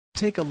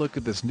Take a look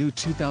at this new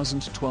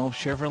 2012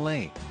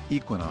 Chevrolet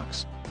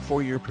Equinox.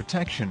 For your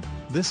protection,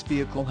 this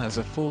vehicle has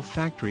a full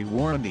factory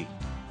warranty.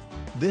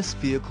 This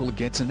vehicle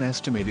gets an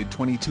estimated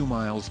 22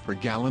 miles per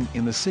gallon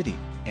in the city,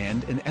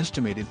 and an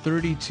estimated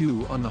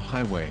 32 on the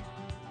highway.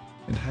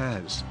 It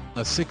has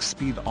a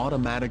 6-speed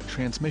automatic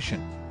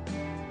transmission.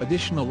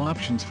 Additional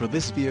options for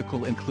this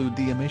vehicle include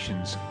the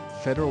emissions,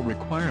 federal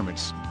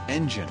requirements,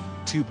 engine,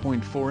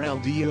 2.4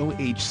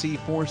 LDOHC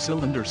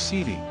 4-cylinder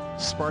seating,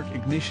 spark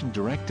ignition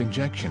direct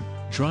injection,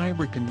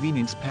 driver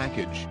convenience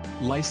package,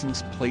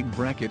 license plate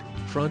bracket,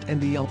 front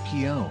and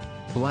LPO,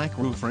 black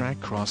roof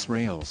rack cross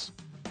rails.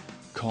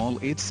 Call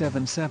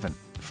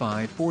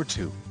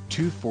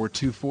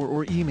 877-542-2424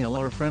 or email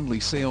our friendly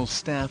sales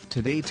staff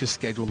today to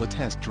schedule a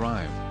test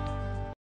drive.